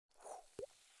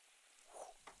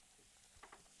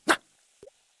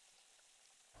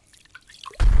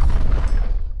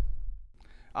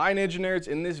Hi Ninja Nerds,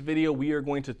 in this video we are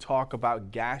going to talk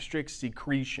about gastric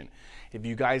secretion. If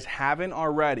you guys haven't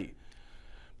already,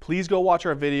 please go watch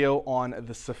our video on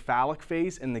the cephalic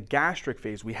phase and the gastric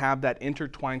phase. We have that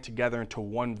intertwined together into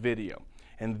one video.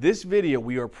 In this video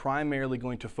we are primarily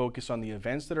going to focus on the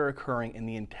events that are occurring in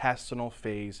the intestinal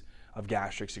phase of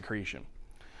gastric secretion.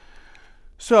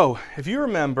 So if you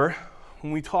remember,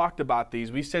 when we talked about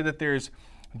these, we said that there's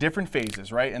different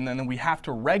phases, right? And then we have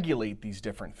to regulate these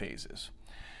different phases.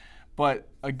 But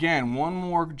again, one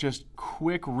more just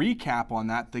quick recap on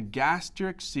that. The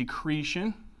gastric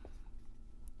secretion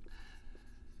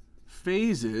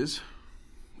phases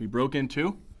we broke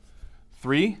into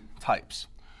 3 types.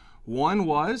 One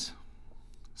was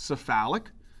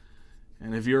cephalic,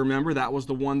 and if you remember, that was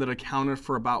the one that accounted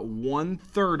for about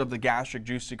 1/3 of the gastric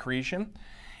juice secretion.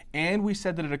 And we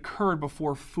said that it occurred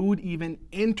before food even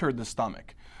entered the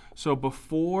stomach. So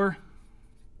before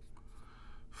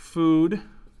food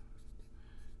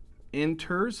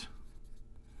enters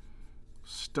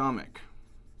stomach.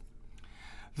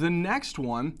 The next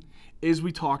one is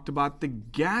we talked about the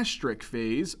gastric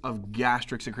phase of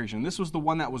gastric secretion. This was the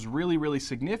one that was really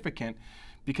significant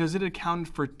because it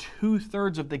accounted for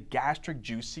 2/3 of the gastric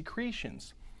juice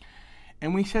secretions.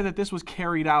 And we said that this was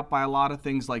carried out by a lot of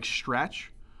things like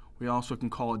stretch. We also can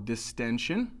call it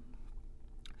distension.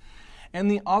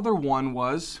 And the other one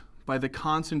was by the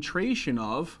concentration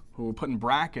of, or we'll put in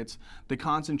brackets, the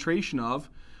concentration of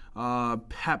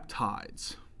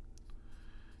peptides,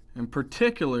 and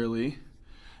particularly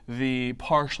the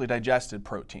partially digested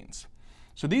proteins.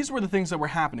 So these were the things that were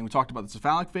happening. We talked about the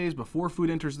cephalic phase before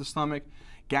food enters the stomach,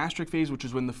 gastric phase, which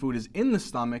is when the food is in the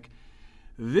stomach.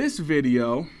 This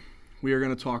video, we are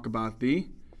going to talk about the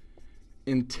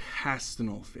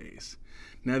intestinal phase.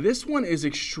 Now this one is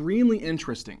extremely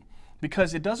interesting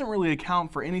because it doesn't really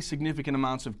account for any significant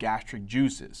amounts of gastric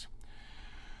juices.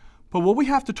 But what we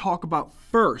have to talk about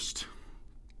first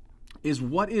is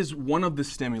what is one of the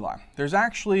stimuli. There's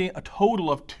actually a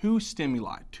total of two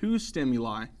stimuli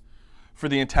for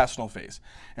the intestinal phase.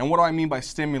 And what do I mean by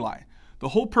stimuli? The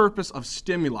whole purpose of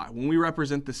stimuli, when we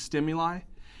represent the stimuli,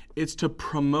 it's to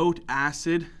promote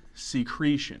acid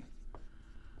secretion.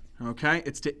 Okay?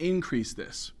 It's to increase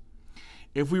this.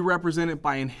 If we represent it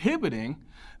by inhibiting,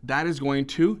 that is going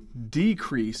to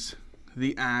decrease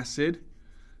the acid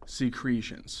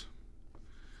secretions.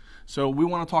 So we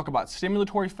want to talk about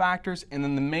stimulatory factors, and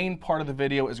then the main part of the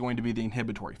video is going to be the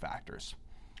inhibitory factors.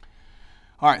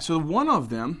 All right, so one of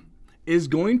them is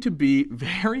going to be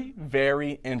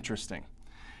very interesting.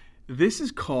 This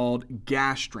is called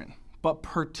gastrin, but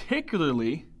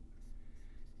particularly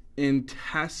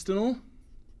intestinal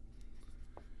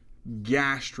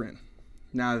gastrin.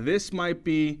 Now this might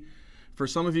be, for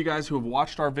some of you guys who have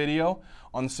watched our video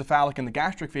on the cephalic and the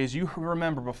gastric phase, you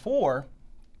remember before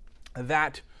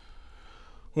that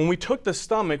when we took the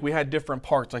stomach, we had different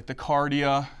parts like the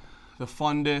cardia, the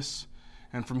fundus,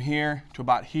 and from here to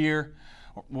about here,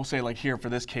 we'll say like here for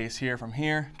this case here, from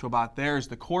here to about there is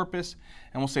the corpus,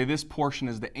 and we'll say this portion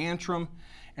is the antrum,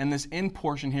 and this end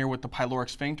portion here with the pyloric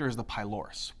sphincter is the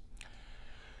pylorus.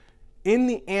 In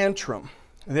the antrum,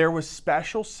 there was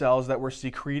special cells that were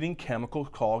secreting chemicals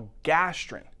called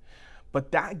gastrin.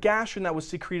 But that gastrin that was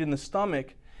secreted in the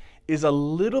stomach is a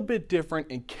little bit different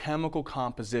in chemical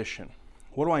composition.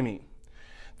 What do I mean?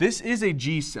 This is a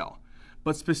G cell,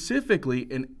 but specifically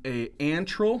in a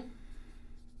antral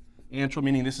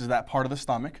meaning this is that part of the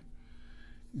stomach,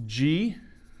 G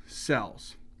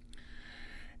cells.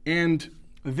 And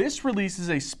this releases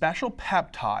a special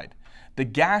peptide, the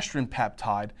gastrin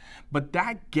peptide, but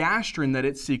that gastrin that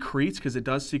it secretes, because it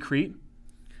does secrete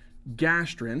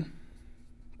gastrin,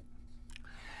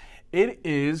 it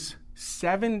is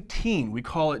 17. We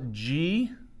call it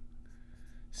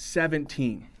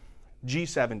G17.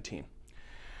 G17.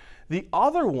 The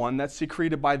other one that's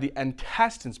secreted by the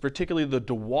intestines, particularly the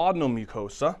duodenal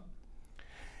mucosa,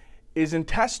 is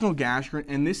intestinal gastrin,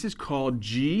 and this is called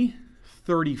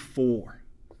G34.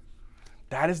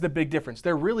 That is the big difference.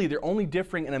 They're only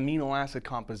differing in amino acid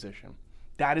composition.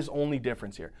 That is only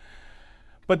difference here.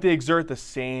 But they exert the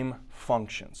same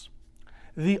functions.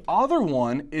 The other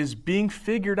one is being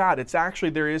figured out. It's actually,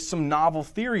 there is some novel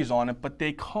theories on it, but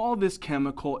they call this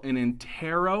chemical an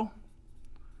enteroxantin.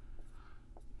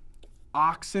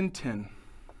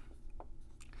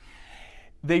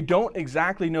 They don't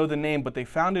exactly know the name, but they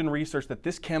found in research that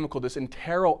this chemical, this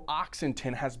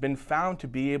enteroxantin, has been found to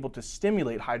be able to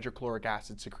stimulate hydrochloric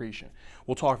acid secretion.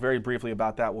 We'll talk very briefly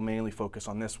about that. We'll mainly focus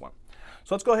on this one.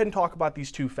 So let's go ahead and talk about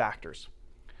these two factors.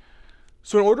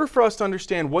 So in order for us to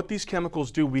understand what these chemicals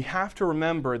do, we have to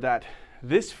remember that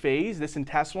this phase, this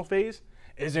intestinal phase,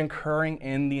 is occurring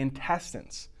in the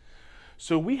intestines.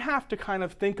 So we have to kind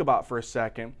of think about for a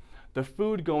second the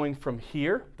food going from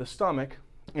here, the stomach,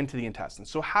 into the intestines.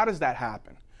 So how does that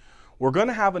happen? We're going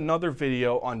to have another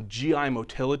video on GI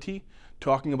motility,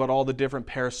 talking about all the different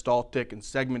peristaltic and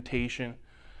segmentation.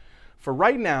 For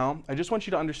right now, I just want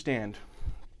you to understand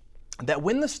that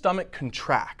when the stomach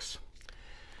contracts,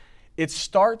 it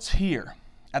starts here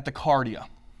at the cardia,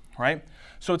 right?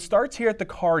 So it starts here at the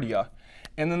cardia,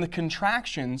 and then the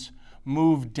contractions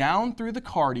move down through the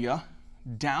cardia,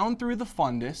 down through the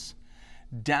fundus,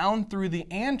 down through the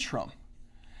antrum,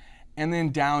 and then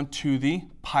down to the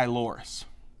pylorus.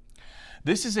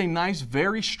 This is a nice,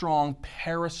 very strong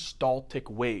peristaltic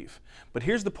wave. But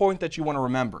here's the point that you want to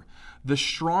remember. The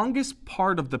strongest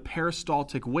part of the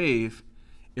peristaltic wave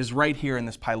is right here in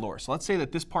this pylorus. So let's say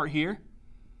that this part here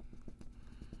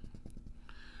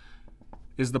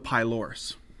is the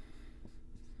pylorus.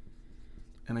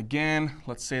 And again,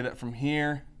 let's say that from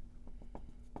here,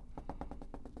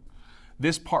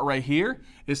 this part right here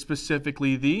is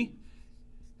specifically the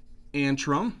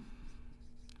antrum.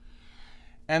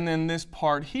 And then this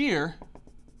part here,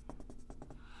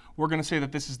 we're going to say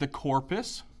that this is the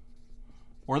corpus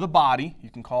or the body. You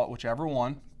can call it whichever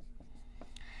one.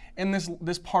 And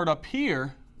this part up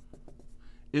here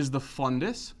is the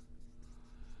fundus.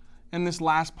 And this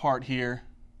last part here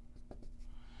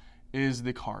is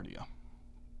the cardia.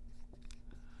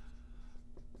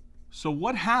 So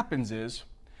what happens is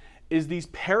these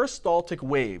peristaltic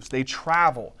waves, they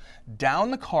travel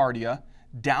down the cardia,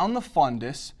 down the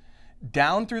fundus,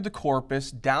 down through the corpus,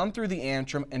 down through the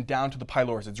antrum, and down to the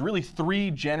pylorus. It's really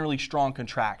 3 generally strong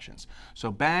contractions.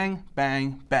 So bang,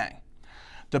 bang, bang.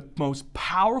 The most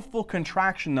powerful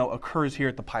contraction, though, occurs here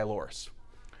at the pylorus.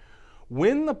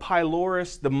 When the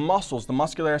pylorus, the muscles, the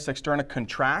muscularis externa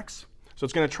contracts, so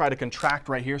it's going to try to contract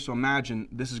right here. So imagine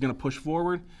this is going to push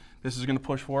forward. This is going to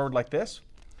push forward like this.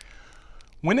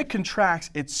 When it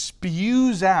contracts, it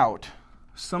spews out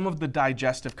some of the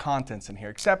digestive contents in here,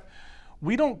 except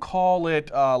we don't call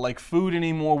it like food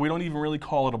anymore. We don't even really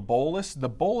call it a bolus. The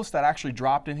bolus that actually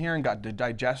dropped in here and got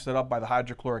digested up by the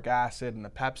hydrochloric acid and the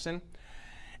pepsin,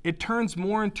 it turns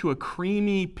more into a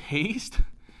creamy paste,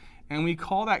 and we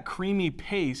call that creamy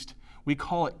paste, we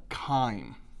call it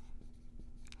chyme.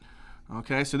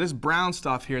 Okay, so this brown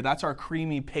stuff here, that's our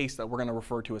creamy paste that we're going to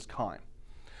refer to as chyme.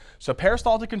 So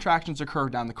peristaltic contractions occur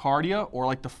down the cardia, or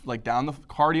like down the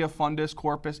cardia, fundus,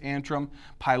 corpus, antrum,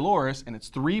 pylorus, and it's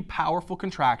 3 powerful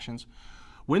contractions.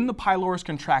 When the pylorus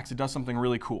contracts, it does something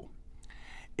really cool.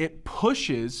 It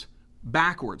pushes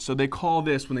backwards. So they call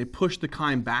this, when they push the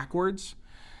chyme backwards,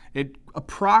 it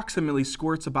approximately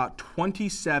squirts about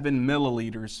 27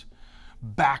 milliliters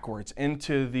backwards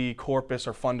into the corpus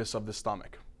or fundus of the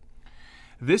stomach.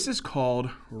 This is called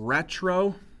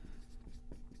retropulsion.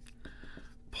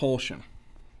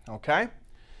 Okay?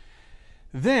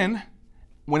 Then,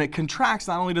 when it contracts,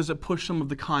 not only does it push some of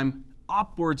the chyme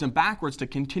upwards and backwards to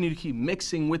continue to keep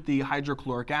mixing with the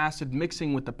hydrochloric acid,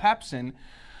 mixing with the pepsin,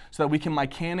 so that we can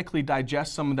mechanically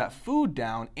digest some of that food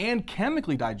down and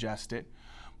chemically digest it,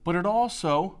 but it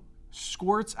also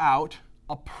squirts out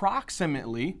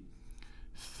approximately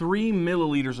 3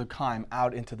 milliliters of chyme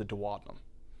out into the duodenum.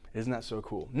 Isn't that so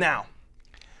cool? Now,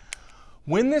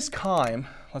 when this chyme,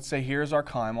 let's say here's our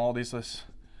chyme, all these,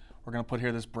 we're going to put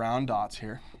here this brown dots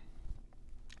here.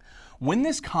 When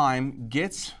this chyme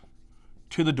gets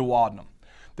to the duodenum,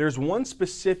 there's one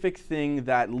specific thing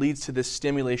that leads to this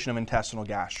stimulation of intestinal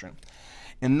gastrin,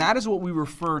 and that is what we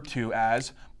refer to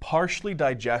as partially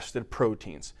digested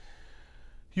proteins.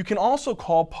 You can also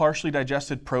call partially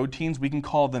digested proteins, we can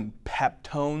call them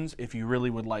peptones if you really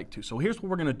would like to. So here's what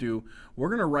we're going to do. We're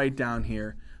going to write down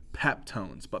here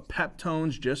peptones, but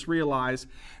peptones, just realize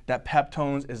that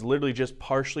peptones is literally just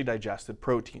partially digested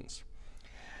proteins.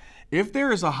 If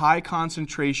there is a high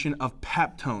concentration of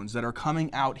peptones that are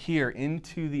coming out here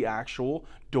into the actual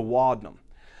duodenum,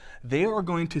 they are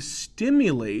going to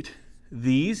stimulate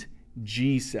these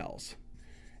G cells.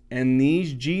 And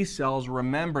these G cells,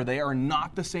 remember, they are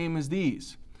not the same as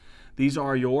these. These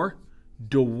are your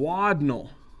duodenal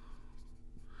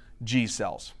G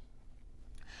cells.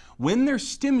 When they're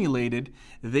stimulated,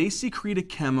 they secrete a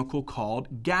chemical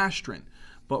called gastrin.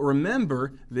 But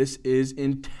remember, this is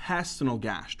intestinal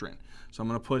gastrin. So I'm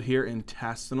going to put here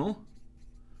intestinal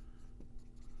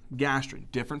gastrin,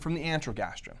 different from the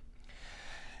antrogastrin.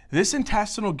 This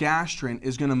intestinal gastrin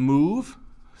is going to move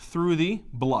through the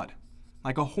blood,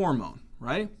 like a hormone,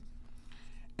 right?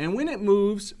 And when it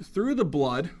moves through the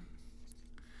blood,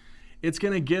 it's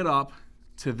going to get up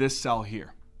to this cell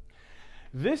here.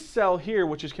 This cell here,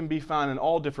 which can be found in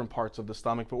all different parts of the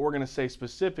stomach, but we're going to say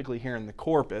specifically here in the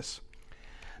corpus,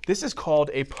 this is called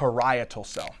a parietal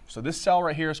cell. So this cell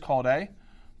right here is called a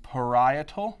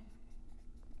parietal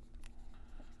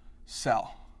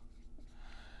cell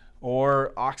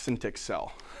or oxyntic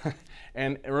cell.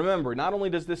 And remember, not only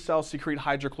does this cell secrete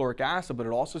hydrochloric acid, but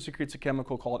it also secretes a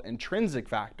chemical called intrinsic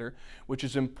factor, which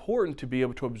is important to be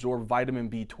able to absorb vitamin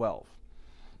B12.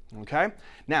 Okay?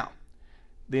 Now,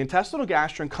 the intestinal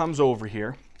gastrin comes over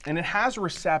here, and it has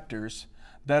receptors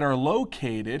that are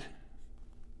located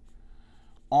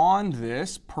on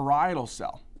this parietal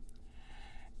cell.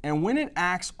 And when it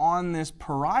acts on this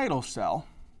parietal cell,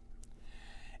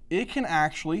 it can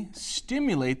actually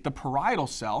stimulate the parietal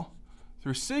cell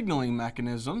through signaling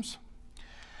mechanisms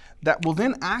that will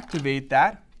then activate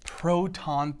that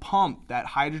proton pump, that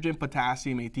hydrogen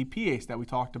potassium ATPase that we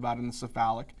talked about in the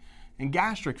cephalic and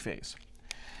gastric phase.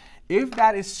 If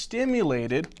that is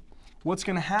stimulated, what's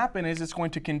going to happen is it's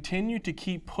going to continue to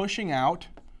keep pushing out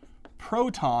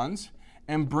protons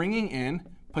and bringing in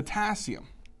potassium.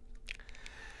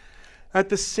 At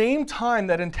the same time,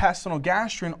 that intestinal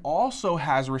gastrin also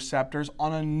has receptors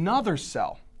on another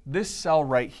cell, this cell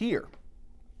right here.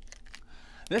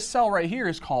 This cell right here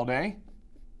is called a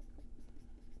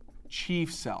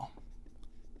chief cell.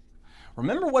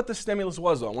 Remember what the stimulus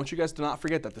was, though. I want you guys to not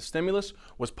forget that the stimulus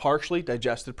was partially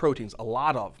digested proteins, a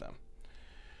lot of them.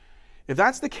 If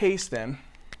that's the case, then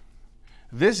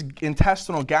this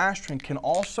intestinal gastrin can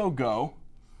also go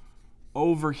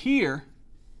over here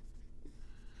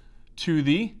to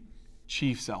the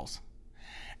chief cells.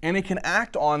 And it can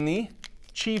act on the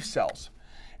chief cells.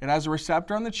 It has a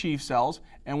receptor on the chief cells,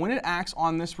 and when it acts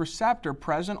on this receptor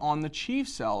present on the chief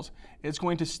cells, it's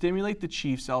going to stimulate the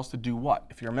chief cells to do what?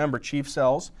 If you remember, chief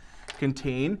cells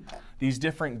contain these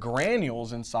different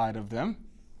granules inside of them,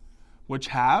 which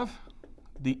have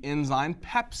the enzyme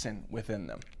pepsin within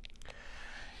them.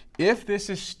 If this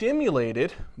is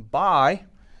stimulated by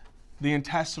the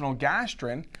intestinal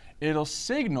gastrin, it'll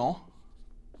signal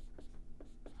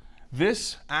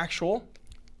this actual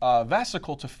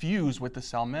vesicle to fuse with the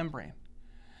cell membrane.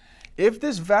 If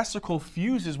this vesicle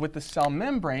fuses with the cell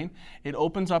membrane, it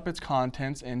opens up its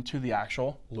contents into the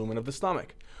actual lumen of the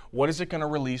stomach. What is it going to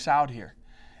release out here?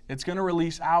 It's going to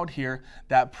release out here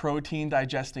that protein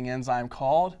digesting enzyme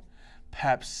called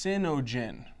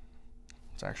pepsinogen.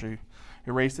 Let's actually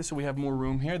erase this so we have more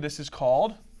room here. This is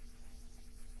called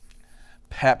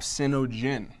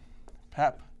pepsinogen.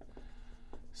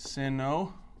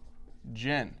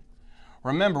 Pepsinogen.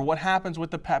 Remember, what happens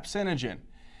with the pepsinogen?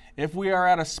 If we are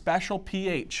at a special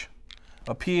pH,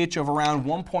 a pH of around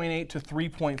 1.8 to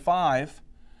 3.5,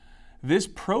 this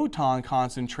proton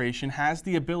concentration has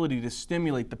the ability to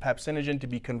stimulate the pepsinogen to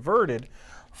be converted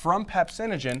from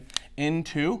pepsinogen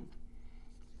into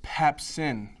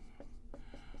pepsin.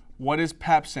 What is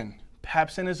pepsin?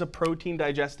 Pepsin is a protein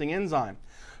digesting enzyme.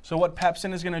 So what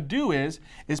pepsin is going to do is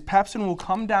pepsin will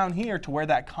come down here to where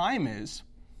that chyme is.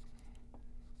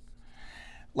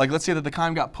 Like, let's say that the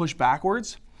chyme got pushed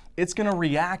backwards. It's going to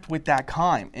react with that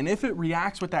chyme. And if it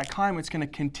reacts with that chyme, it's going to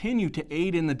continue to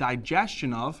aid in the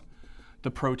digestion of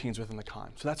the proteins within the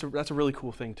chyme. So that's a really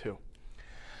cool thing, too.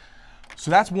 So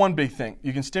that's one big thing.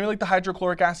 You can stimulate the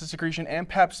hydrochloric acid secretion and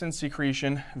pepsin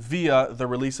secretion via the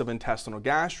release of intestinal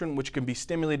gastrin, which can be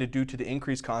stimulated due to the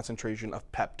increased concentration of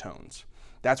peptones.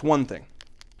 That's one thing.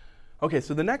 Okay,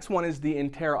 so the next one is the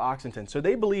enteroxytin. So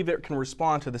they believe it can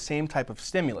respond to the same type of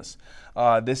stimulus,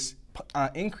 this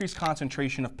increased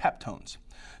concentration of peptones.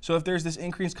 So if there's this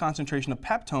increased concentration of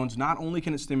peptones, not only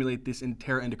can it stimulate this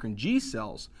enteroendocrine G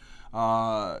cells,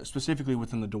 specifically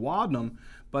within the duodenum,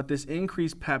 but this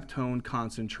increased peptone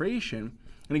concentration,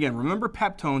 and again, remember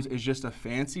peptones is just a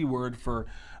fancy word for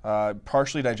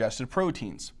partially digested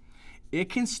proteins. It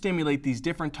can stimulate these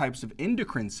different types of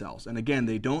endocrine cells. And again,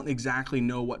 they don't exactly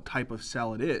know what type of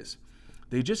cell it is.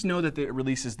 They just know that it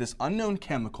releases this unknown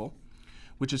chemical,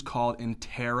 which is called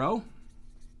enteroxytin.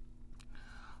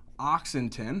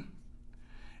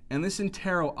 And this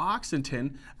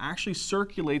enteroxytin actually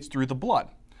circulates through the blood.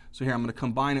 So here, I'm going to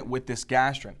combine it with this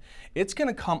gastrin. It's going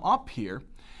to come up here,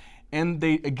 and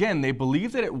they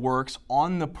believe that it works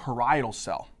on the parietal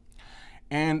cell.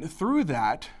 And through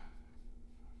that,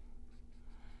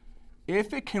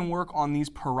 if it can work on these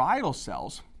parietal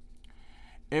cells,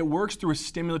 it works through a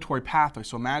stimulatory pathway.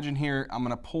 So imagine here, I'm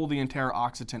going to pull the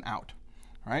enteroxytin out.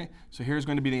 All right? So here's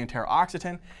going to be the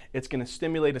enteroxytin. It's going to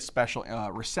stimulate a special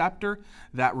receptor.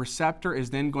 That receptor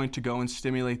is then going to go and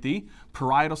stimulate the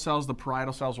parietal cells. The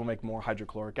parietal cells will make more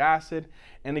hydrochloric acid.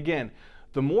 And again,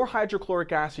 the more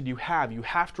hydrochloric acid you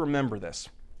have to remember this.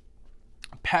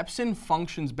 Pepsin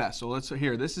functions best. So let's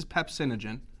here, this is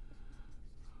pepsinogen.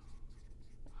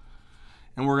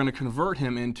 And we're going to convert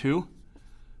him into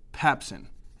pepsin.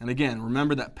 And again,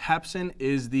 remember that pepsin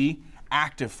is the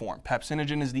active form.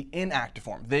 Pepsinogen is the inactive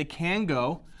form. They can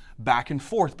go back and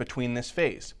forth between this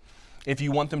phase. If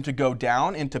you want them to go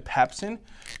down into pepsin,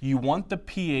 you want the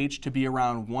pH to be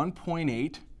around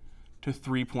 1.8 to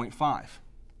 3.5.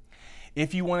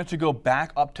 If you want it to go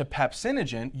back up to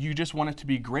pepsinogen, you just want it to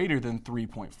be greater than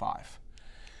 3.5.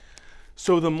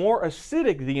 So the more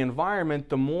acidic the environment,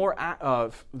 the more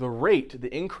the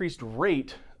increased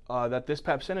rate that this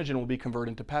pepsinogen will be converted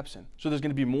into pepsin. So there's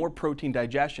going to be more protein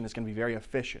digestion. It's going to be very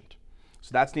efficient. So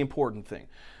that's the important thing.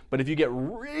 But if you get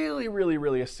really, really,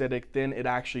 really acidic, then it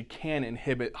actually can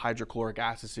inhibit hydrochloric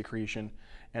acid secretion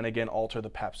and again alter the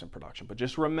pepsin production. But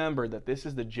just remember that this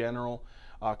is the general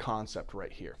concept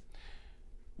right here.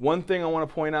 One thing I want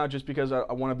to point out, just because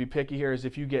I want to be picky here, is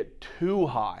if you get too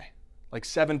high, like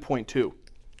 7.2, you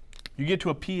get to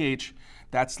a pH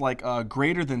that's like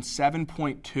greater than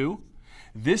 7.2,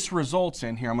 this results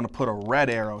in, here I'm going to put a red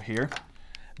arrow here,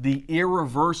 the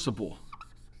irreversible.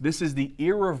 This is the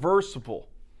irreversible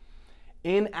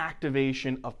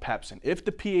inactivation of pepsin. If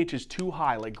the pH is too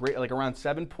high, like around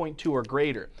 7.2 or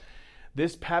greater,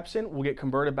 this pepsin will get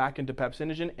converted back into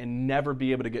pepsinogen and never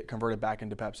be able to get converted back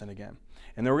into pepsin again.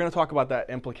 And then we're going to talk about that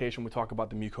implication when we talk about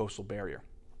the mucosal barrier.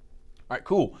 All right,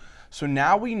 cool. So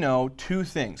now we know two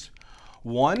things.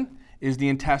 One is the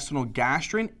intestinal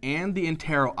gastrin and the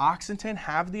enteroxytin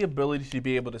have the ability to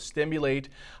be able to stimulate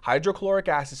hydrochloric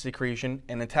acid secretion,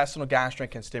 and intestinal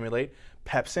gastrin can stimulate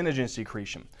pepsinogen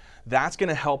secretion. That's going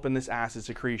to help in this acid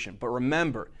secretion. But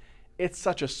remember, it's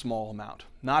such a small amount,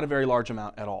 not a very large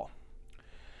amount at all.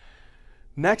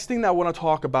 Next thing that I want to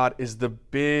talk about is the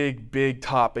big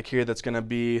topic here that's going to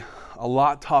be a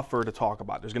lot tougher to talk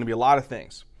about. There's going to be a lot of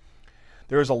things.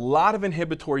 There's a lot of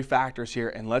inhibitory factors here,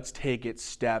 and let's take it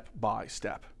step by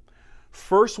step.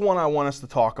 First one I want us to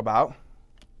talk about,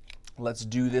 let's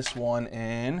do this one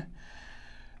in,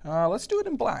 let's do it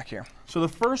in black here. So the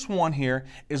first one here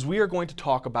is we are going to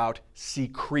talk about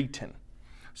secretin.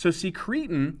 So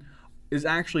secretin is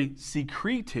actually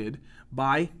secreted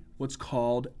by what's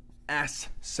called S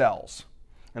cells.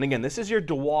 And again, this is your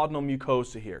duodenal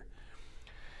mucosa here.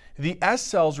 The S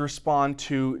cells respond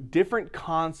to different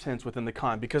constants within the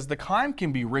chyme because the chyme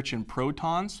can be rich in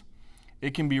protons,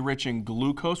 it can be rich in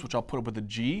glucose, which I'll put up with a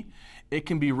G, it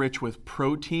can be rich with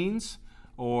proteins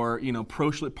or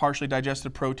partially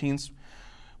digested proteins.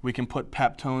 We can put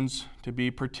peptones to be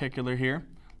particular here.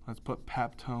 Let's put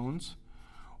peptones.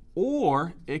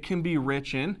 Or it can be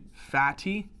rich in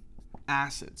fatty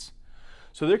acids.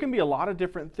 So there can be a lot of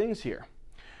different things here.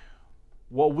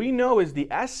 What we know is the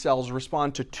S cells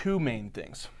respond to two main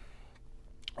things.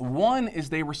 One is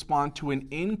they respond to an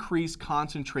increased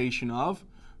concentration of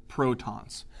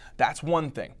protons. That's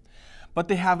one thing. But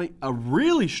they have a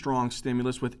really strong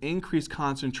stimulus with increased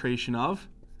concentration of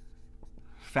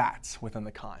fats within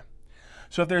the chyme.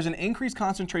 So if there's an increased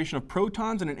concentration of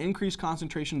protons and an increased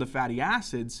concentration of the fatty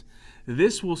acids,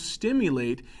 this will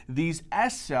stimulate these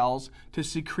S cells to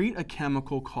secrete a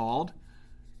chemical called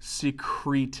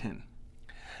secretin.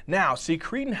 Now,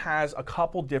 secretin has a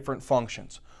couple different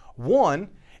functions. One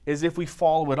is if we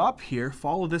follow it up here,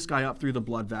 follow this guy up through the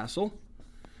blood vessel,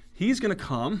 he's going to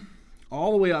come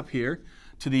all the way up here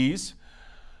to these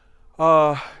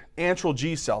antral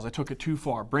G cells. I took it too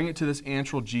far. Bring it to this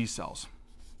antral G cells.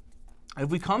 If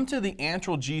we come to the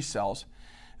antral G cells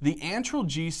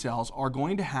are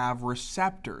going to have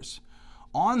receptors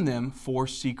on them for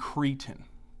secretin.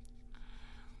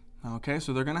 Okay,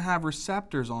 so they're going to have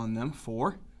receptors on them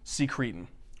for secretin.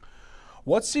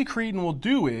 What secretin will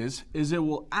do is it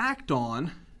will act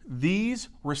on these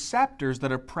receptors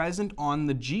that are present on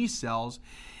the G cells,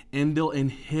 and they'll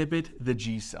inhibit the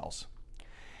G cells.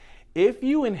 If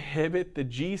you inhibit the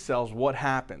G cells, what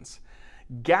happens?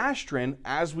 Gastrin,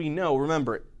 as we know,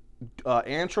 remember,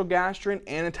 antral gastrin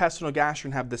and intestinal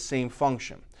gastrin have the same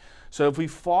function. So if we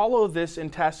follow this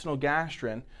intestinal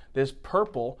gastrin, this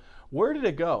purple, where did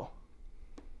it go?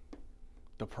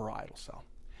 The parietal cell.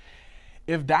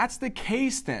 If that's the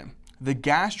case, then the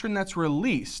gastrin that's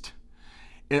released,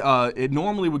 it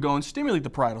normally would go and stimulate the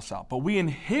parietal cell, but we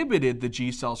inhibited the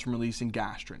G cells from releasing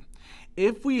gastrin.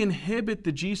 If we inhibit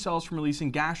the G cells from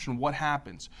releasing gastrin, what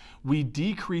happens? We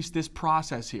decrease this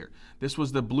process here. This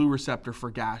was the blue receptor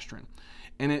for gastrin.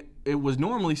 And it was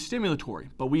normally stimulatory,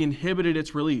 but we inhibited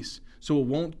its release, so it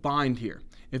won't bind here.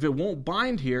 If it won't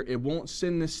bind here, it won't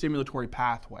send this stimulatory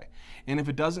pathway. And if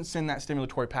it doesn't send that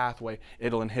stimulatory pathway,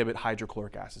 it'll inhibit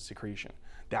hydrochloric acid secretion.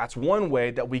 That's one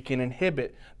way that we can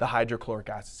inhibit the hydrochloric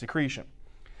acid secretion.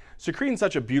 Secretin's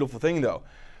such a beautiful thing though,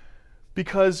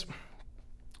 because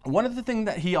one of the things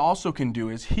that he also can do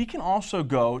is he can also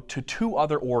go to 2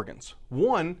 other organs.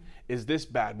 One is this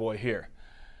bad boy here,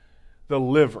 the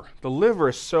liver. The liver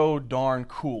is so darn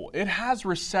cool. It has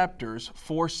receptors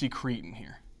for secretin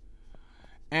here.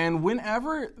 And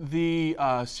whenever the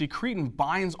secretin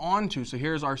binds onto, so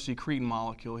here's our secretin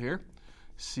molecule here,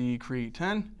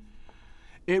 secretin,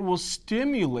 it will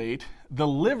stimulate the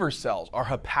liver cells, our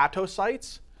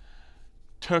hepatocytes,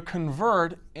 to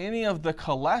convert any of the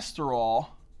cholesterol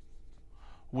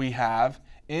we have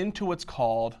into what's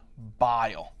called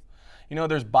bile. You know,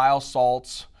 there's bile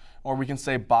salts, or we can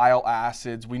say bile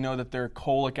acids. We know that they're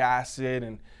cholic acid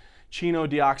and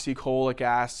chenodeoxycholic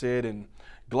acid and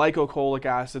glycocholic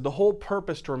acid. The whole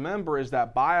purpose to remember is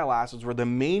that bile acids were the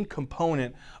main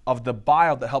component of the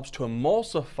bile that helps to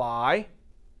emulsify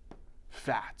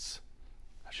fats.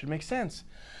 That should make sense.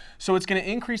 So it's going to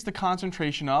increase the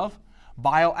concentration of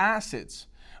bile acids,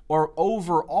 or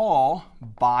overall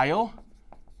bile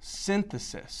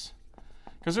synthesis.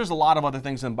 Because there's a lot of other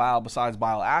things in bile besides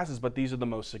bile acids, but these are the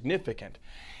most significant.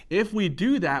 If we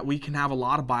do that, we can have a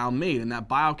lot of bile made, and that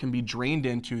bile can be drained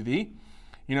into the,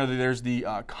 you know, there's the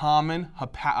common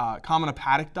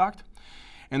hepatic duct,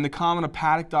 and the common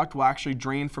hepatic duct will actually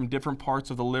drain from different parts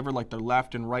of the liver, like the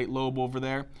left and right lobe over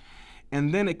there.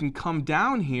 And then it can come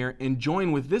down here and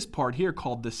join with this part here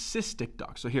called the cystic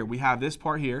duct. So here we have this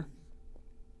part here,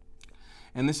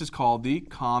 and this is called the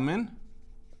common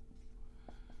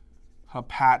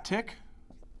hepatic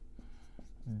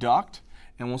duct.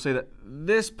 And we'll say that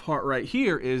this part right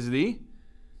here is the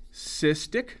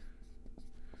cystic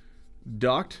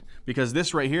duct, because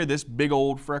this right here, this big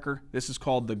old fricker, this is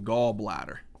called the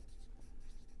gallbladder.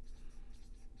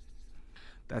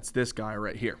 That's this guy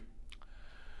right here.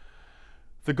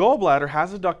 The gallbladder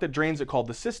has a duct that drains it called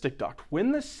the cystic duct.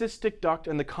 When the cystic duct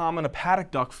and the common hepatic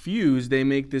duct fuse, they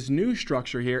make this new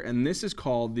structure here, and this is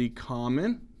called the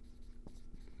common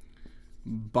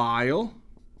bile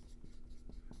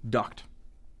duct.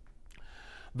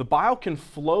 The bile can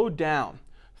flow down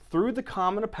through the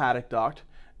common hepatic duct,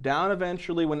 down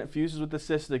eventually when it fuses with the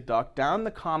cystic duct, down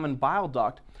the common bile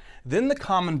duct. Then the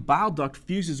common bile duct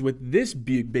fuses with this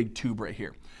big tube right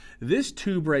here. This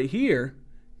tube right here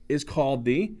is called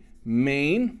the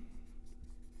main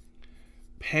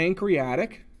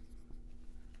pancreatic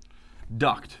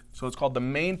duct. So it's called the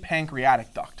main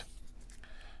pancreatic duct.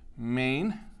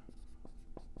 Main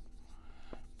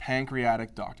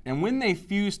pancreatic duct. And when they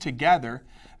fuse together,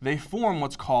 they form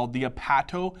what's called the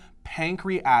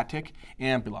hepatopancreatic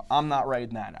ampulla. I'm not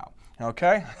writing that out.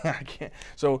 Okay? I can't.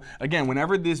 So again,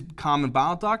 whenever this common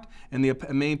bile duct and the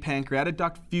main pancreatic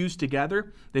duct fuse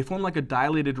together, they form like a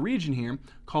dilated region here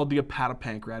called the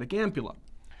hepatopancreatic ampulla.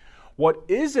 What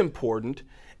is important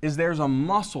is there's a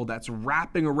muscle that's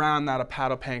wrapping around that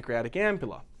hepatopancreatic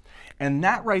ampulla. And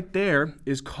that right there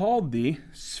is called the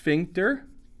sphincter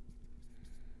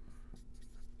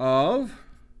of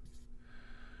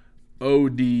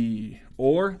Oddi,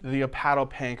 or the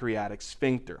hepatopancreatic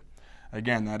sphincter.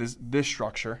 Again, that is this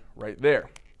structure right there.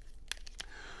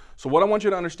 So what I want you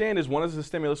to understand is one of the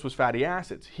stimulus was fatty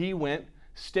acids. He went,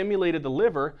 stimulated the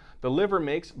liver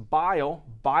makes bile.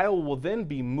 Bile will then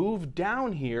be moved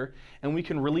down here, and we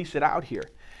can release it out here.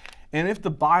 And if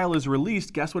the bile is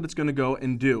released, guess what it's going to go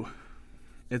and do?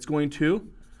 It's going to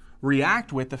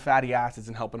react with the fatty acids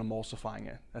and help in emulsifying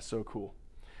it. That's so cool.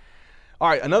 All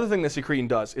right, another thing that secretin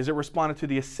does is it responded to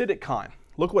the acidic kind.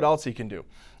 Look what else he can do.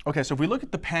 Okay, so if we look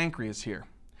at the pancreas here,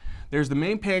 there's the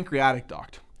main pancreatic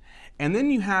duct. And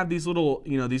then you have these little,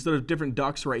 these little different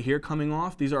ducts right here coming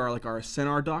off. These are like our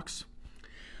acinar ducts.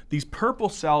 These purple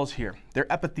cells here,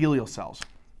 they're epithelial cells.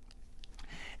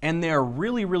 And they're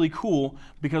really, really cool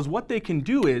because what they can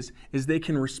do is they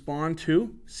can respond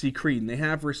to secretin. They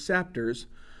have receptors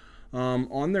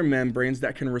on their membranes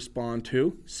that can respond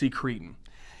to secretin.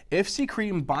 If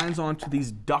secretin binds onto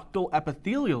these ductal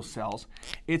epithelial cells,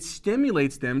 it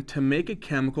stimulates them to make a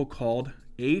chemical called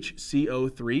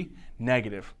HCO3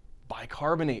 negative,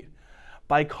 bicarbonate.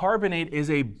 Bicarbonate is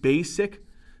a basic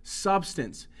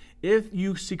substance. If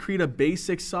you secrete a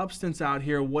basic substance out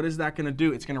here, what is that going to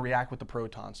do? It's going to react with the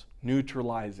protons,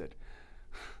 neutralize it.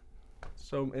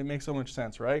 So it makes so much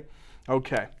sense, right?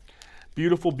 Okay,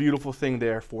 beautiful, beautiful thing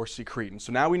there for secretin.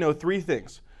 So now we know 3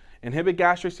 things. Inhibit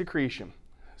gastric secretion,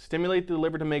 stimulate the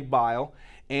liver to make bile,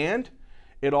 and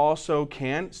it also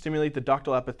can stimulate the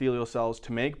ductal epithelial cells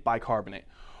to make bicarbonate.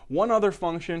 One other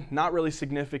function, not really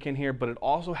significant here, but it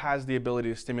also has the ability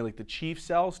to stimulate the chief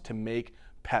cells to make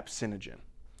pepsinogen.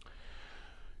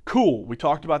 Cool, we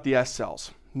talked about the S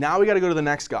cells. Now we got to go to the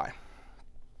next guy.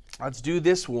 Let's do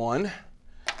this one.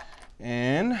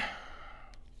 in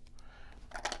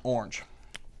orange.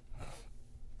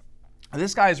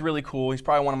 This guy is really cool. He's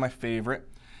probably one of my favorite.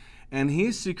 And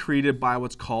he's secreted by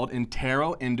what's called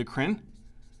enteroendocrine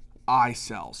eye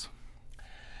cells.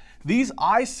 These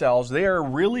eye cells, they are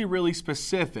really, really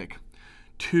specific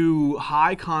to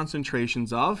high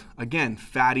concentrations of, again,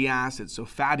 fatty acids, so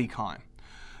fatty chyme.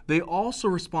 They also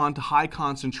respond to high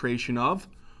concentration of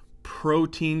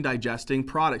protein digesting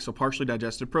products, so partially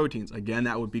digested proteins. Again,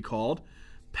 that would be called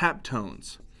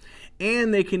peptones.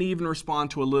 And they can even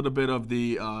respond to a little bit of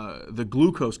the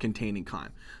glucose containing chyme.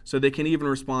 So they can even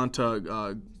respond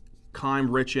to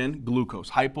chyme rich in glucose,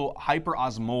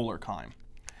 hyperosmolar chyme.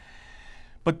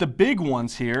 But the big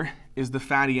ones here is the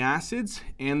fatty acids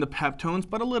and the peptones,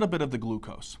 but a little bit of the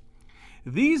glucose.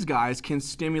 These guys can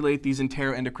stimulate these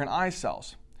enteroendocrine eye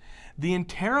cells. The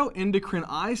enteroendocrine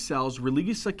eye cells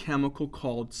release a chemical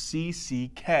called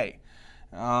CCK.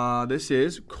 This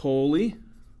is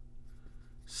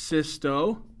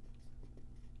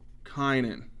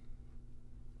cholecystokinin.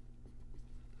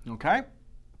 Okay?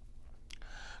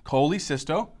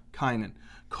 Cholecystokinin.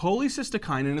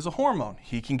 Cholecystokinin is a hormone.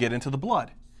 He can get into the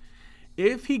blood.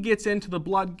 If he gets into the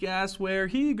blood, guess where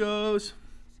he goes?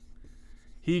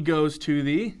 He goes to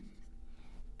the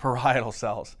parietal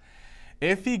cells.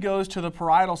 If he goes to the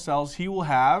parietal cells, he will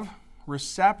have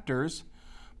receptors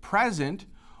present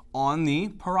on the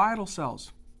parietal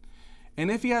cells. And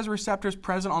if he has receptors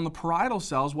present on the parietal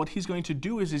cells, what he's going to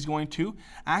do is he's going to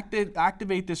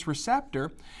activate this receptor.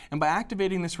 And by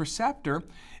activating this receptor,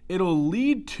 it'll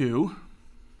lead to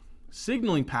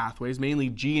signaling pathways, mainly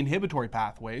G inhibitory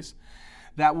pathways,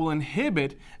 that will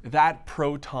inhibit that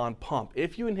proton pump.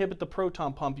 If you inhibit the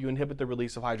proton pump, you inhibit the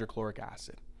release of hydrochloric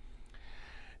acid.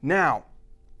 Now,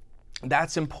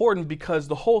 that's important because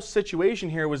the whole situation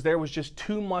here was there was just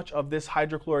too much of this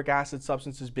hydrochloric acid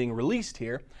substances being released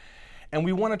here, and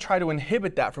we want to try to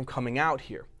inhibit that from coming out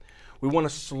here. We want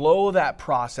to slow that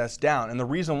process down, and the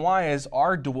reason why is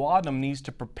our duodenum needs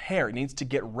to prepare, it needs to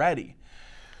get ready.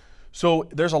 So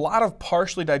there's a lot of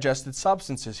partially digested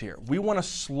substances here. We want to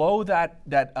slow that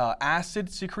acid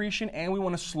secretion, and we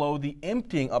want to slow the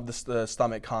emptying of the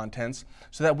stomach contents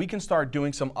so that we can start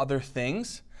doing some other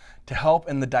things to help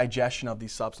in the digestion of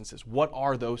these substances. What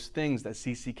are those things that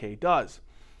CCK does?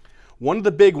 One of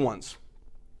the big ones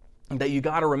that you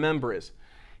got to remember is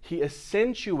he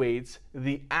accentuates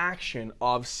the action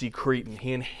of secretin.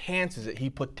 He enhances it.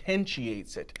 He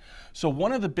potentiates it. So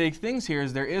one of the big things here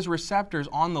is there is receptors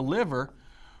on the liver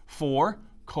for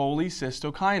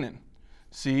cholecystokinin,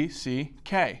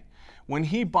 CCK. When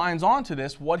he binds onto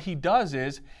this, what he does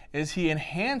is he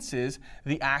enhances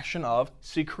the action of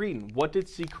secretin. What did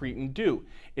secretin do?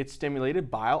 It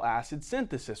stimulated bile acid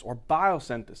synthesis or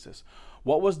biosynthesis.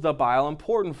 What was the bile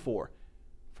important for?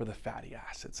 For the fatty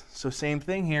acids. So same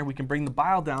thing here, we can bring the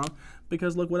bile down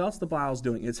because look what else the bile is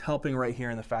doing. It's helping right here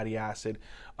in the fatty acid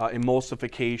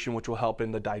emulsification, which will help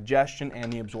in the digestion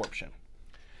and the absorption.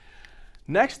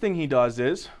 Next thing he does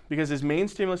is, because his main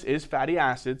stimulus is fatty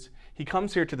acids, he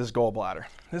comes here to this gallbladder.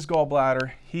 This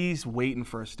gallbladder, he's waiting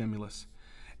for a stimulus.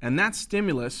 And that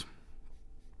stimulus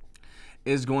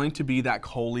is going to be that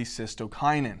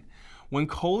cholecystokinin. When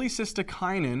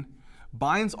cholecystokinin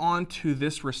binds onto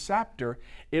this receptor,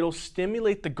 it'll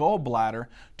stimulate the gallbladder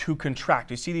to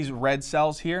contract. You see these red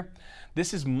cells here?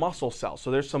 This is muscle cells.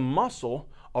 So there's some muscle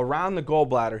around the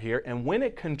gallbladder here, and when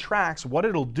it contracts, what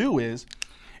it'll do is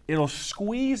it'll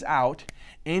squeeze out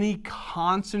any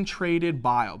concentrated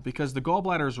bile, because the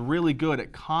gallbladder is really good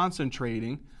at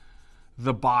concentrating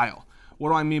the bile. What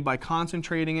do I mean by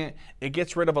concentrating it? It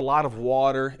gets rid of a lot of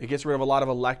water, it gets rid of a lot of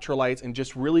electrolytes, and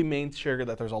just really makes sure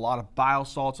that there's a lot of bile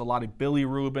salts, a lot of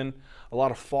bilirubin, a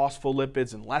lot of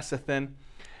phospholipids and lecithin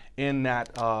in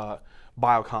that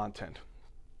bile content.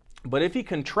 But if he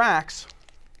contracts,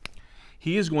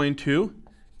 he is going to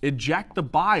eject the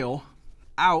bile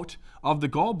out of the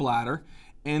gallbladder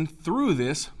and through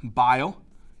this bile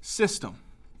system.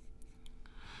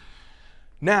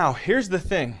 Now, here's the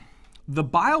thing. The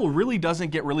bile really doesn't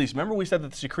get released. Remember we said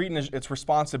that the secretin, its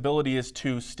responsibility is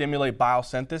to stimulate bile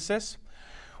synthesis?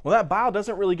 Well, that bile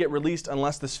doesn't really get released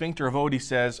unless the sphincter of Oddi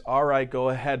says, all right, go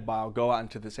ahead, bile, go out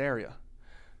into this area.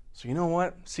 So you know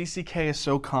what? CCK is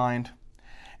so kind,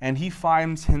 and he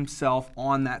finds himself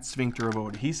on that sphincter of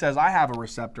Oddi. He says, I have a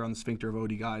receptor on the sphincter of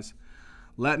Oddi, guys.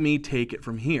 Let me take it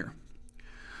from here.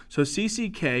 So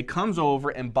CCK comes over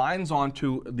and binds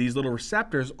onto these little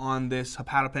receptors on this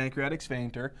hepatopancreatic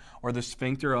sphincter, or the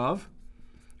sphincter of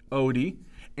Oddi,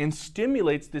 and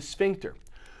stimulates this sphincter.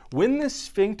 When this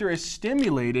sphincter is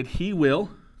stimulated, he will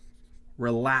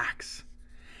relax.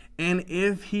 And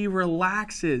if he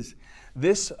relaxes,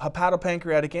 this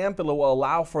hepatopancreatic ampulla will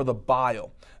allow for the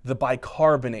bile, the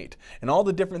bicarbonate, and all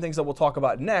the different things that we'll talk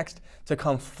about next to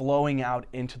come flowing out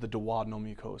into the duodenal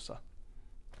mucosa.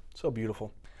 So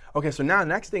beautiful. Okay, so now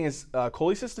next thing is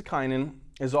cholecystokinin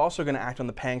is also going to act on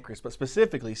the pancreas, but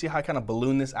specifically, see how I kind of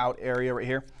balloon this out area right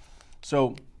here?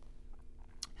 So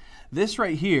this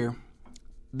right here,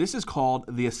 this is called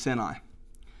the acini.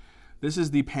 This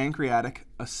is the pancreatic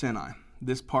acini.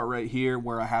 This part right here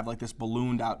where I have like this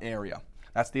ballooned out area.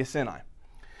 That's the acini.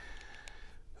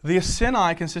 The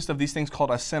acini consist of these things called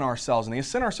acinar cells, and the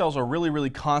acinar cells are really, really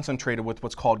concentrated with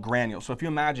what's called granules. So if you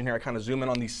imagine here, I kind of zoom in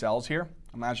on these cells here.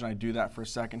 Imagine I do that for a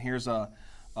second. Here's a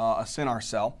acinar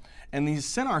cell, and these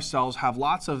acinar cells have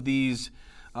lots of these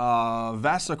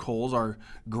vesicles or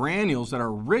granules that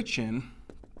are rich in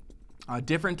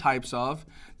different types of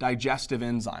digestive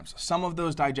enzymes. Some of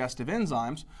those digestive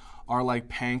enzymes are like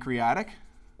pancreatic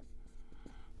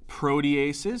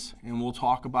proteases, and we'll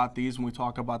talk about these when we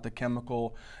talk about the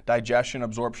chemical digestion,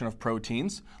 absorption of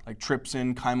proteins, like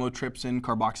trypsin, chymotrypsin,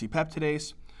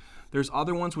 carboxypeptidase. There's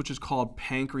other ones which is called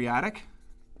pancreatic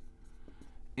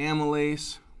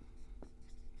amylase.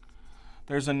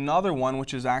 There's another one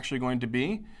which is actually going to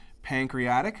be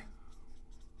pancreatic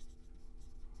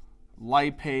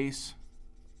lipase,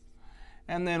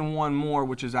 and then one more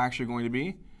which is actually going to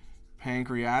be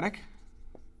pancreatic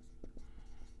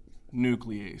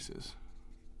nucleases.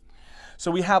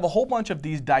 So we have a whole bunch of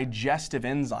these digestive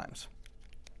enzymes.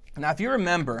 Now if you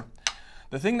remember,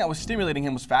 the thing that was stimulating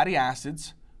him was fatty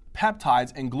acids,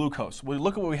 peptides, and glucose. Well,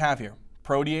 look at what we have here.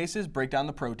 Proteases break down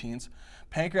the proteins.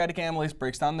 Pancreatic amylase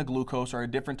breaks down the glucose, or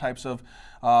different types of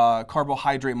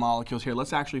carbohydrate molecules. Here,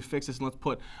 let's actually fix this and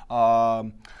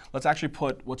let's actually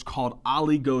put what's called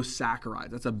oligosaccharides.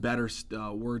 That's a better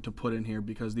word to put in here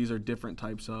because these are different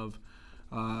types of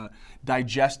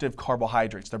digestive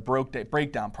carbohydrates. They're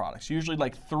breakdown products, usually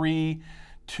like 3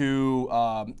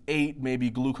 to 8 maybe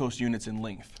glucose units in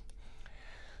length.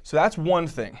 So that's one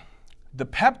thing. The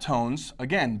peptones,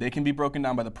 again, they can be broken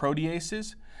down by the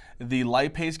proteases. The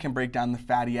lipase can break down the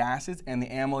fatty acids, and the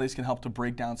amylase can help to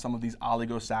break down some of these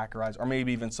oligosaccharides, or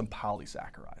maybe even some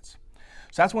polysaccharides.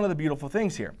 So that's one of the beautiful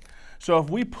things here. So if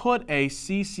we put a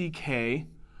CCK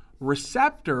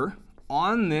receptor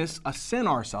on this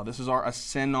acinar cell, this is our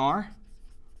acinar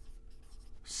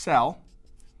cell,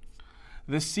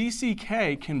 the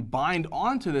CCK can bind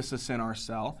onto this acinar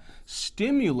cell,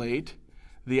 stimulate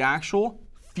the actual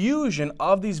fusion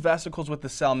of these vesicles with the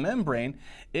cell membrane.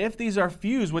 If these are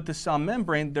fused with the cell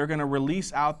membrane, they're going to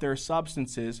release out their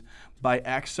substances by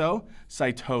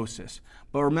exocytosis.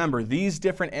 But remember, these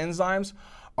different enzymes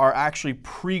are actually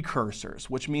precursors,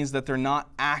 which means that they're not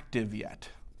active yet.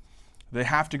 They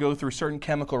have to go through certain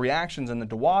chemical reactions in the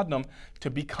duodenum to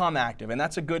become active, and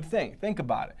that's a good thing. Think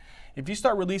about it. If you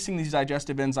start releasing these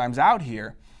digestive enzymes out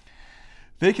here,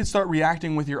 they can start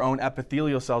reacting with your own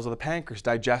epithelial cells of the pancreas,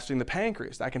 digesting the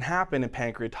pancreas. That can happen in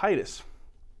pancreatitis.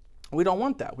 We don't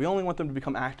want that. We only want them to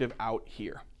become active out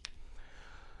here.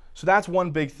 So that's one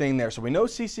big thing there. So we know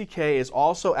CCK is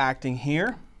also acting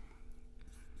here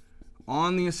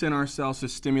on the acinar cells to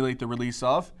stimulate the release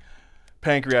of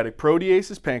pancreatic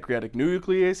proteases, pancreatic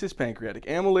nucleases, pancreatic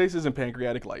amylases, and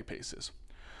pancreatic lipases.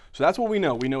 So that's what we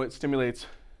know. We know it stimulates,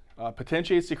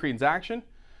 potentiates secretin's action,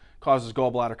 causes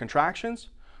gallbladder contractions,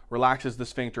 relaxes the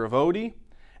sphincter of Oddi,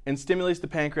 and stimulates the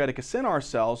pancreatic acinar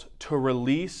cells to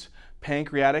release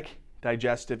pancreatic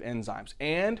digestive enzymes.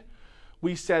 And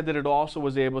we said that it also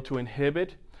was able to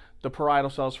inhibit the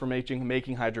parietal cells from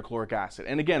making hydrochloric acid.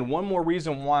 And again, one more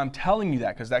reason why I'm telling you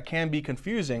that, because that can be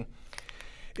confusing,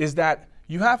 is that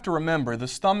you have to remember the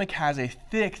stomach has a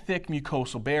thick, thick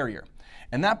mucosal barrier.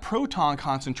 And that proton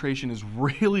concentration is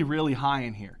really, really high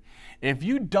in here. If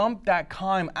you dump that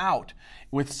chyme out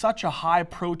with such a high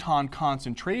proton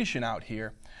concentration out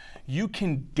here, you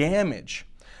can damage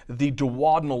the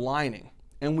duodenal lining.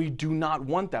 And we do not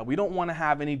want that. We don't want to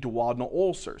have any duodenal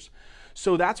ulcers.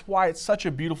 So that's why it's such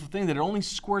a beautiful thing that it only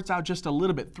squirts out just a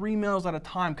little bit, 3 mL at a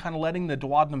time, kind of letting the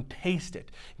duodenum taste it,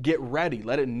 get ready,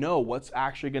 let it know what's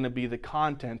actually going to be the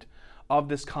content of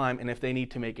this chyme and if they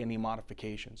need to make any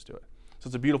modifications to it. So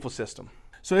it's a beautiful system.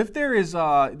 So if there is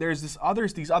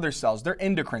these other cells, they're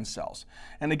endocrine cells.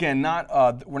 And again,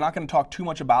 we're not going to talk too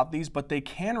much about these, but they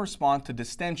can respond to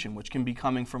distension, which can be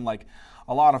coming from like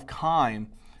a lot of chyme.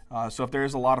 So if there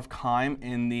is a lot of chyme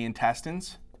in the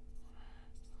intestines,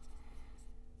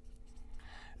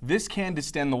 this can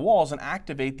distend the walls and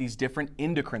activate these different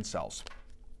endocrine cells.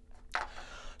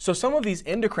 So some of these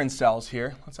endocrine cells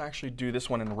here, let's actually do this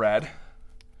one in red.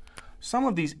 Some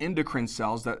of these endocrine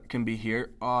cells that can be here,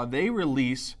 they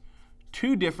release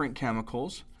 2 different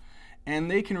chemicals, and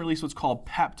they can release what's called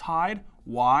peptide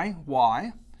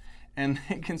YY, and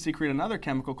they can secrete another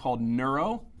chemical called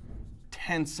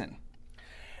neurotensin.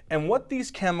 And what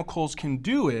these chemicals can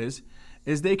do is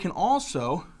they can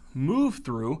also move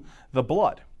through the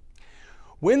blood.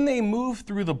 When they move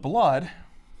through the blood,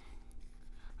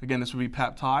 again, this would be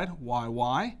peptide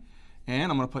YY,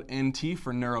 and I'm going to put NT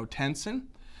for neurotensin.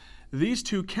 These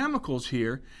two chemicals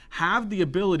here have the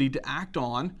ability to act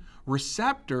on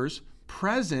receptors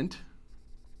present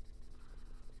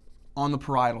on the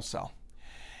parietal cell.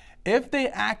 If they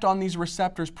act on these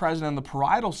receptors present in the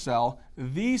parietal cell,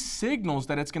 these signals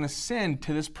that it's going to send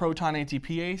to this proton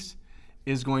ATPase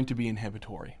is going to be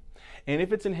inhibitory. And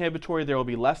if it's inhibitory, there will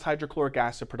be less hydrochloric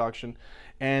acid production,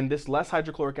 and this less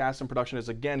hydrochloric acid production is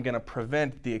again going to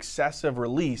prevent the excessive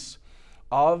release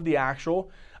of the actual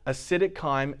acidic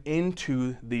chyme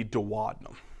into the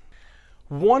duodenum.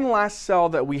 One last cell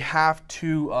that we have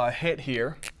to hit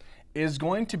here is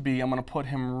going to be, I'm going to put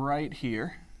him right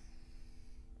here.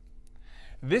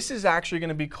 This is actually going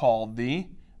to be called the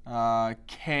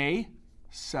K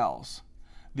cells,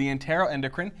 the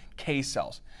enteroendocrine K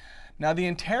cells. Now, the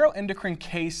enteroendocrine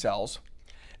K cells,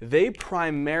 they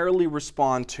primarily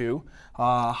respond to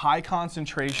high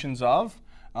concentrations of,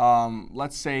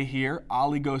 let's say here,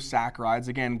 oligosaccharides.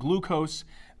 Again, glucose,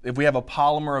 if we have a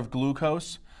polymer of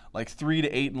glucose, like 3 to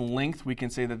 8 in length, we can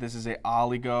say that this is a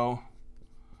oligosaccharide.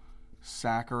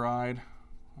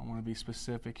 I want to be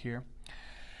specific here.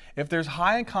 If there's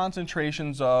high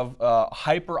concentrations of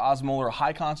hyperosmolar,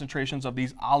 high concentrations of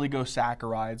these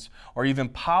oligosaccharides or even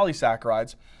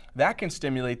polysaccharides, that can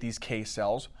stimulate these K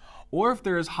cells. Or if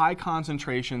there is high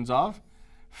concentrations of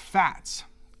fats,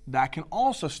 that can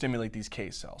also stimulate these K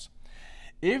cells.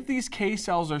 If these K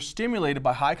cells are stimulated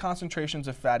by high concentrations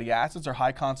of fatty acids or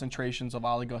high concentrations of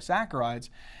oligosaccharides,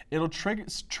 it'll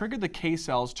trigger the K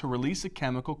cells to release a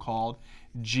chemical called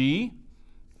GIP,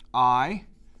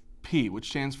 which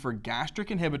stands for gastric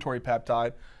inhibitory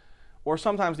peptide, or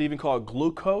sometimes they even call it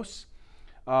glucose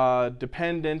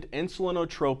dependent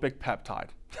insulinotropic peptide.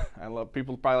 I love,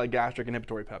 people probably like gastric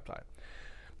inhibitory peptide.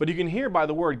 But you can hear by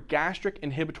the word gastric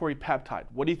inhibitory peptide,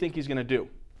 what do you think he's going to do?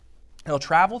 He'll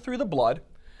travel through the blood,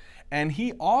 and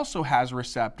he also has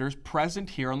receptors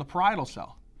present here on the parietal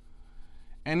cell.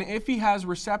 And if he has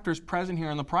receptors present here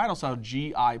on the parietal cell,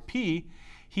 GIP,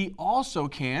 he also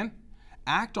can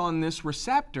act on this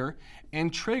receptor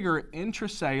and trigger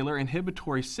intracellular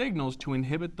inhibitory signals to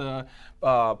inhibit the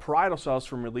parietal cells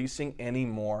from releasing any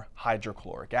more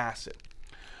hydrochloric acid.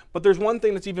 But there's one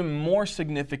thing that's even more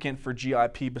significant for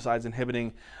GIP besides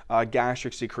inhibiting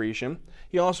gastric secretion.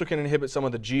 He also can inhibit some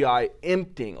of the GI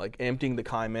emptying, like emptying the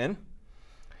chyme in.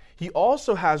 He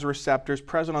also has receptors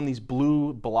present on these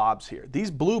blue blobs here.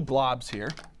 These blue blobs here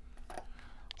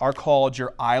are called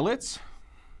your islets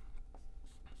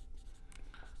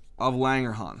of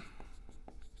Langerhans.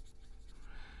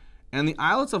 And the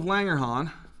islets of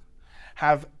Langerhans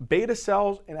have beta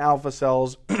cells and alpha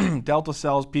cells, delta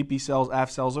cells, PP cells, F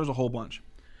cells, there's a whole bunch.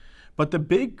 But the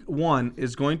big one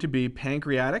is going to be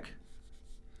pancreatic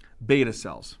beta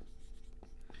cells.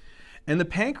 And the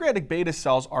pancreatic beta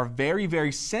cells are very,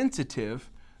 very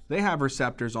sensitive. They have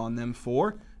receptors on them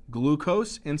for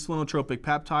glucose, insulinotropic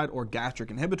peptide, or gastric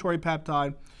inhibitory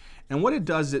peptide. And what it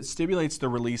does is it stimulates the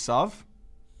release of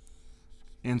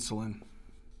insulin.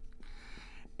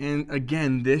 And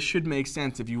again, this should make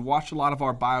sense. If you watch a lot of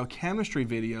our biochemistry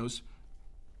videos,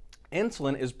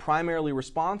 insulin is primarily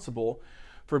responsible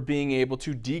for being able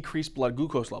to decrease blood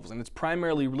glucose levels. And it's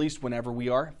primarily released whenever we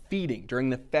are feeding,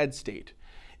 during the fed state.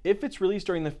 If it's released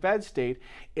during the fed state,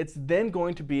 it's then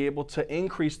going to be able to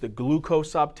increase the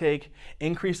glucose uptake,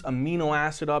 increase amino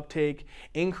acid uptake,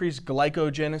 increase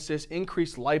glycogenesis,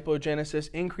 increase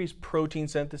lipogenesis, increase protein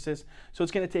synthesis. So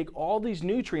it's going to take all these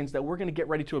nutrients that we're going to get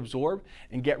ready to absorb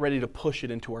and get ready to push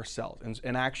it into our cells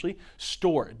and actually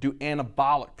store it, do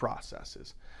anabolic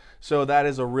processes. So that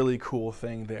is a really cool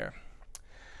thing there.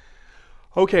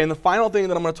 Okay, and the final thing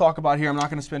that I'm going to talk about here, I'm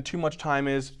not going to spend too much time,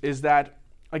 is that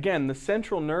again, the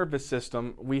central nervous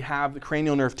system, we have the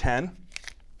cranial nerve 10.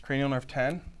 Cranial nerve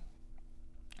 10.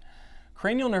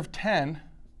 Cranial nerve 10,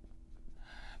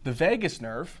 the vagus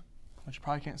nerve, which you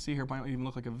probably can't see here, might even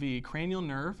look like a V. Cranial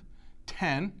nerve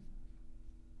 10.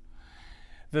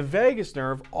 The vagus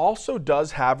nerve also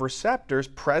does have receptors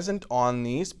present on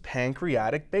these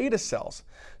pancreatic beta cells.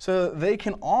 So they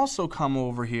can also come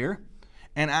over here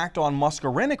and act on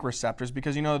muscarinic receptors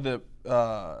because you know the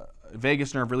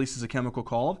vagus nerve releases a chemical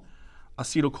called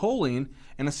acetylcholine,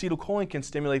 and acetylcholine can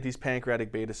stimulate these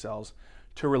pancreatic beta cells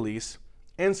to release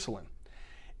insulin.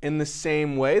 In the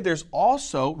same way, there's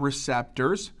also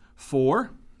receptors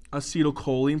for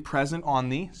acetylcholine present on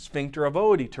the sphincter of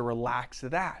Oddi to relax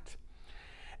that.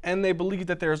 And they believe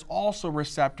that there's also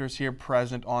receptors here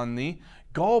present on the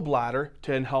gallbladder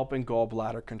to help in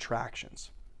gallbladder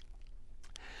contractions.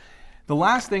 The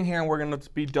last thing here, and we're going to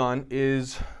be done,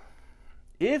 is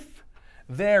if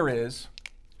there is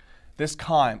this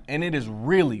chyme and it is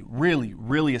really, really,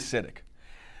 really acidic,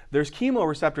 there's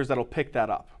chemoreceptors that'll pick that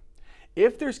up.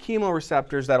 If there's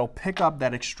chemoreceptors that'll pick up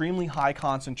that extremely high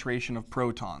concentration of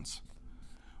protons,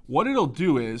 what it'll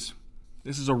do is,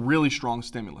 this is a really strong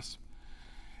stimulus,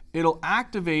 it'll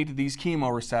activate these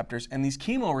chemoreceptors, and these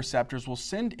chemoreceptors will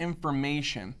send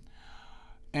information,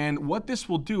 and what this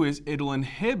will do is it'll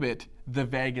inhibit the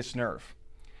vagus nerve.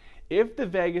 If the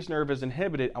vagus nerve is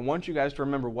inhibited, I want you guys to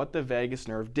remember what the vagus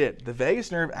nerve did. The vagus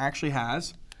nerve actually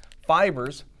has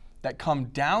fibers that come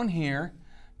down here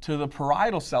to the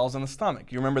parietal cells in the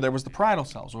stomach. You remember there was the parietal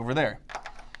cells over there.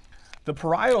 The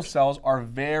parietal cells are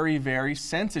very, very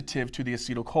sensitive to the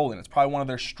acetylcholine. It's probably one of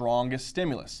their strongest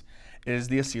stimulus, is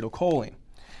the acetylcholine.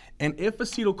 And if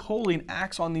acetylcholine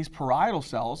acts on these parietal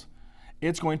cells,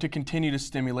 it's going to continue to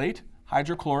stimulate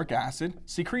hydrochloric acid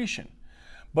secretion.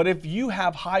 But if you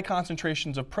have high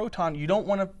concentrations of proton, you don't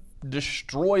want to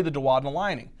destroy the duodenal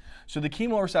lining. So the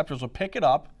chemoreceptors will pick it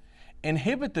up,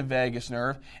 inhibit the vagus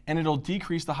nerve, and it'll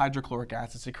decrease the hydrochloric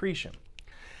acid secretion.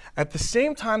 At the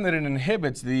same time that it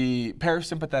inhibits the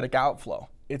parasympathetic outflow,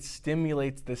 it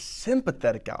stimulates the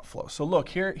sympathetic outflow. So look,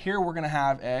 here we're going to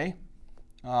have a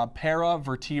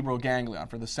paravertebral ganglion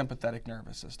for the sympathetic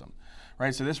nervous system.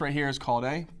 Right? So this right here is called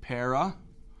a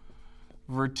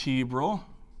paravertebral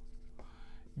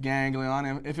ganglion.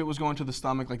 And if it was going to the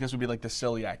stomach, like this would be like the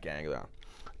celiac ganglion.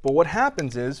 But what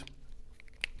happens is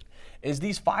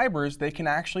these fibers, they can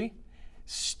actually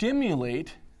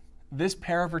stimulate this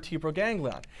paravertebral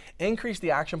ganglion, increase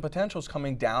the action potentials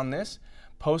coming down this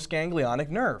postganglionic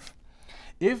nerve.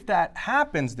 If that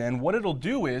happens, then what it'll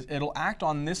do is it'll act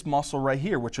on this muscle right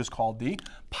here, which is called the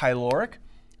pyloric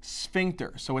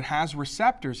sphincter. So it has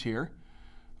receptors here,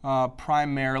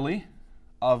 primarily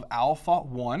of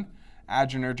alpha-1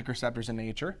 adrenergic receptors in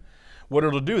nature. What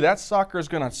it'll do, that sucker is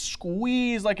going to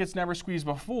squeeze like it's never squeezed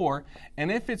before, and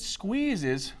if it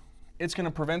squeezes, it's going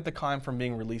to prevent the chyme from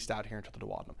being released out here into the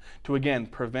duodenum to, again,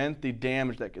 prevent the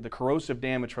damage, the corrosive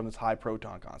damage from this high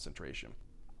proton concentration.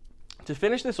 To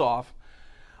finish this off,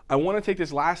 I want to take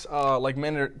this last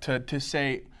minute to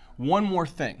say one more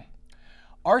thing.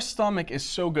 Our stomach is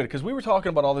so good, because we were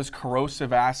talking about all this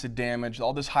corrosive acid damage,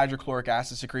 all this hydrochloric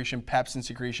acid secretion, pepsin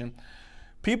secretion.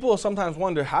 People will sometimes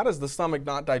wonder, how does the stomach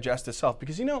not digest itself?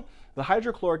 Because you know, the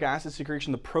hydrochloric acid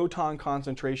secretion, the proton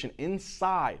concentration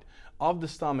inside of the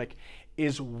stomach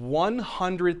is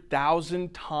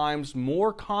 100,000 times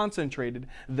more concentrated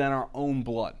than our own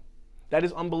blood. That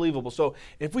is unbelievable. So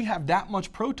if we have that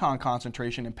much proton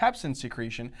concentration and pepsin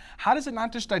secretion, how does it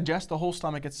not just digest the whole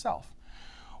stomach itself?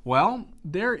 Well,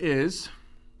 there is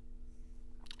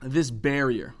this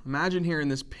barrier. Imagine here in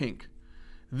this pink.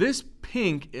 This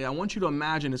pink, I want you to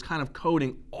imagine, is kind of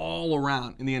coating all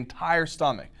around in the entire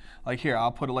stomach. Like here,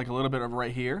 I'll put it like a little bit of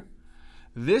right here.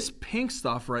 This pink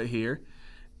stuff right here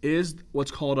is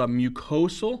what's called a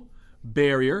mucosal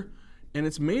barrier, and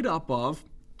it's made up of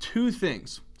two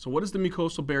things. So what is the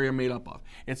mucosal barrier made up of?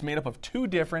 It's made up of two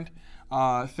different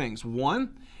things.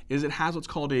 One is it has what's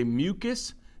called a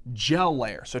mucus gel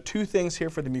layer. So two things here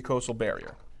for the mucosal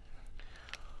barrier.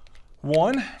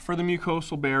 One, for the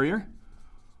mucosal barrier,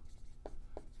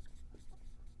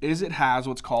 is it has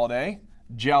what's called a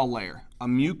gel layer, a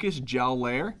mucus gel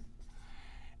layer,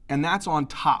 and that's on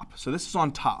top. So this is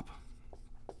on top,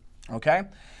 okay?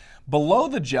 Below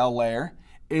the gel layer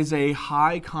is a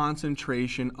high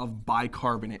concentration of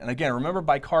bicarbonate. And again, remember,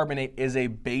 bicarbonate is a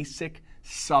basic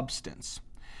substance.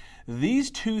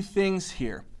 These two things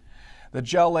here, the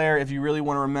gel layer, if you really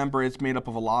want to remember, it's made up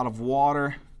of a lot of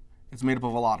water, it's made up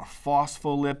of a lot of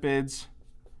phospholipids.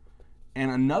 And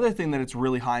another thing that it's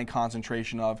really high in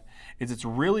concentration of is it's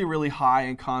really, really high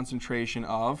in concentration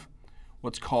of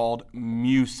what's called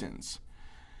mucins.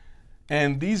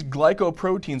 And these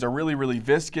glycoproteins are really, really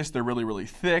viscous, they're really, really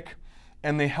thick,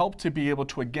 and they help to be able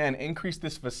to, again, increase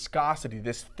this viscosity,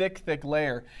 this thick, thick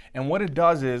layer. And what it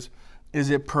does is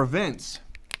it prevents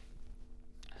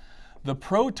the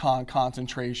proton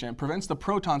concentration, it prevents the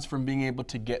protons from being able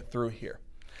to get through here.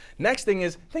 Next thing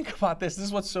is, think about this. This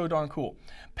is what's so darn cool.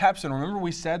 Pepsin, remember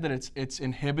we said that it's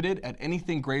inhibited at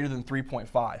anything greater than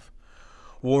 3.5.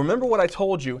 Well, remember what I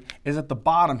told you is at the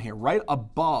bottom here, right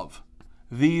above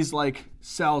these like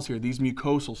cells here, these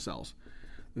mucosal cells,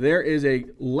 there is a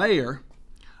layer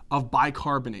of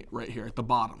bicarbonate right here at the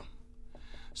bottom.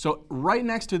 So right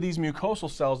next to these mucosal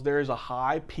cells, there is a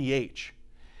high pH.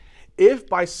 If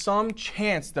by some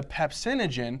chance the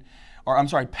pepsin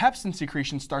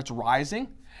secretion starts rising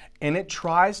and it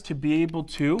tries to be able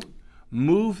to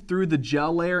move through the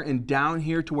gel layer and down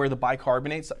here to where the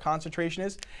bicarbonate concentration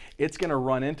is, it's going to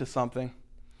run into something.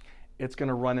 It's going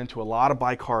to run into a lot of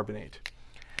bicarbonate.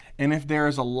 And if there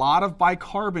is a lot of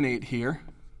bicarbonate here,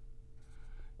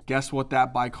 guess what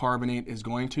that bicarbonate is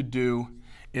going to do?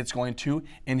 It's going to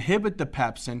inhibit the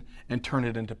pepsin and turn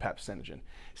it into pepsinogen.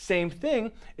 Same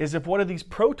thing is if one of these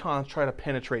protons try to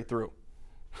penetrate through.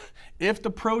 If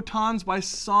the protons by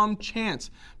some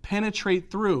chance penetrate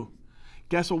through,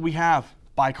 guess what we have?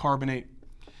 Bicarbonate.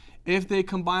 If they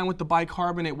combine with the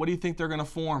bicarbonate, what do you think they're going to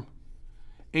form?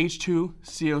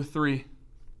 H2CO3.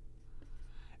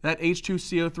 That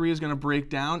H2CO3 is going to break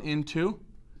down into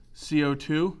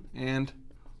CO2 and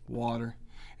water.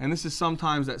 And this is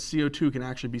sometimes that CO2 can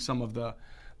actually be some of the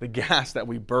gas that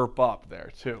we burp up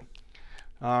there too.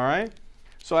 All right?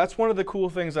 So that's one of the cool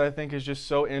things that I think is just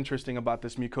so interesting about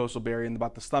this mucosal barrier and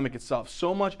about the stomach itself.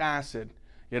 So much acid,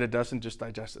 yet it doesn't just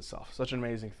digest itself. Such an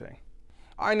amazing thing.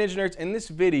 All right, Ninja Nerds, in this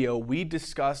video, we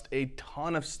discussed a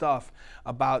ton of stuff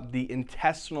about the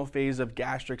intestinal phase of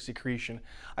gastric secretion.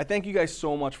 I thank you guys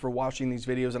so much for watching these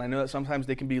videos, and I know that sometimes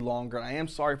they can be longer, and I am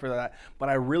sorry for that, but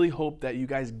I really hope that you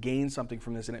guys gain something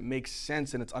from this and it makes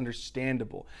sense and it's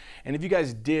understandable. And if you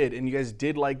guys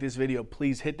did like this video,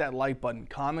 please hit that like button,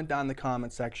 comment down in the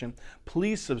comment section,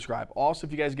 please subscribe. Also,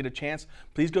 if you guys get a chance,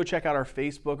 please go check out our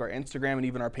Facebook, our Instagram, and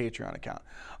even our Patreon account.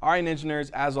 All right, Ninja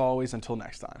Nerds, as always, until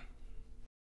next time.